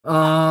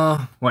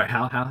Wait,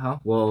 how?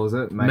 What was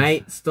it?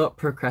 Mate, stop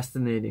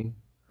procrastinating.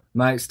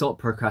 Mate, stop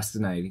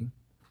procrastinating.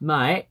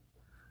 Mate,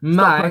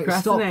 Stop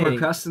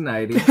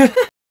procrastinating.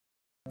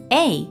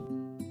 A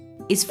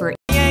is for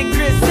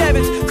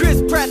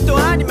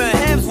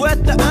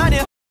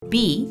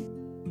B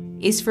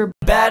is for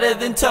better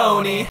than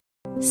Tony.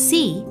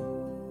 C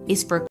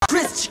is for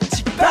Chris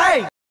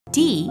Bang.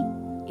 D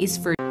is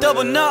for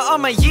Double nut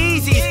on my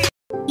Yeezys.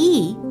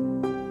 E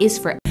is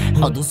for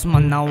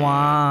어두숨만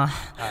나와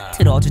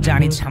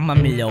틀어주자니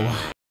잠만 밀려와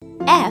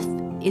F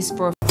is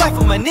for Fight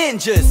for my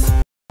ninjas.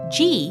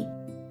 G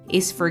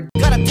is for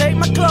Gotta take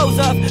my clothes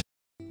off.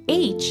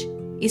 H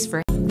is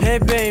for Hey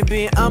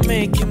baby, I'm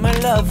making my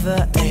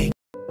lover ache.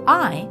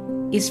 I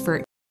is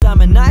for I'm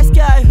a nice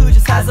guy who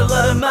just has a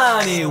lot of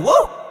money.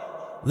 Woo!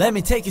 Let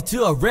me take you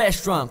to a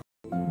restaurant.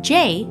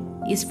 J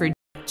is for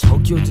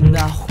저기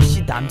어딨나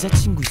혹시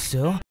남자친구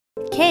있어요?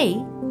 K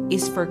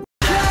is for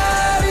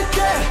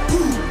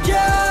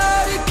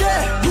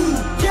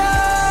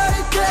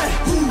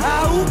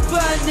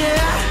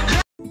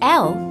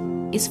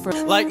L is for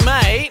Like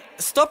mate,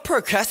 stop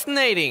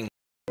procrastinating.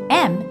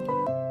 M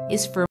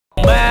is for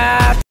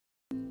Math.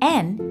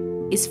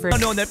 N is for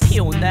오늘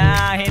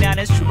피우나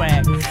해나는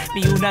swag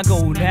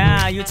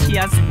미우나고나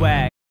유치한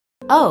swag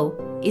O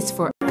is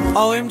for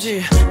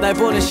OMG, 날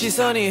보는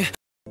시선이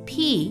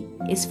P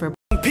is for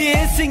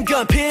PNC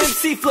gun,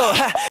 PNC flow.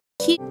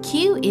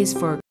 Q is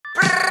for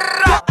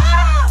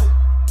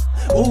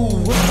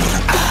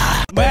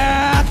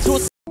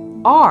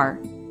R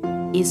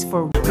is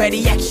for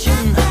Ready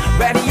action,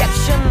 ready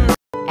action.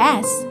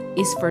 S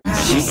is for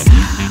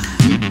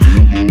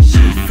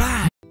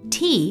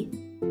T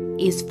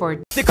is for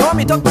They call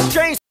me Dr.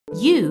 Strange.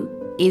 U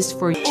is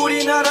for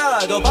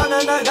우리나라도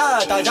바나나가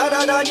다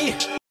자라다니.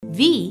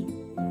 V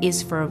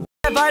is for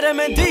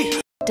Vitamin D.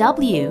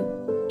 W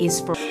is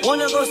for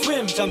Wanna go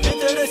swim, jump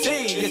into the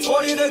sea. It's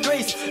 40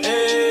 degrees.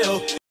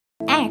 Ayo.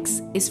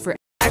 X is for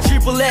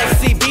Triple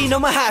X, CB,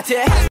 너무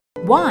핫해.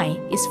 Y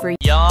is for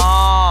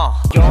야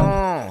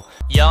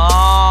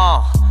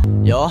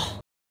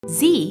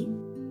Z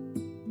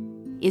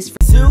is for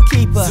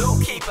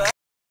Zookeeper.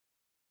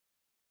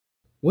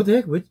 What the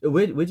heck?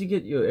 Where'd you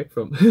get your egg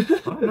from?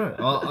 I don't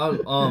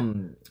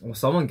know. Well,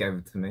 someone gave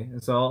it to me,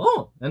 and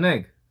so an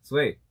egg,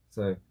 sweet.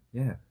 So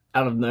yeah,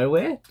 Out of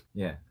nowhere?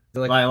 yeah.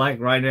 Like- Like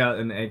right now,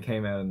 an egg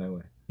came out of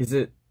nowhere. Is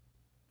it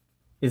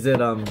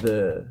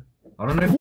the I don't know.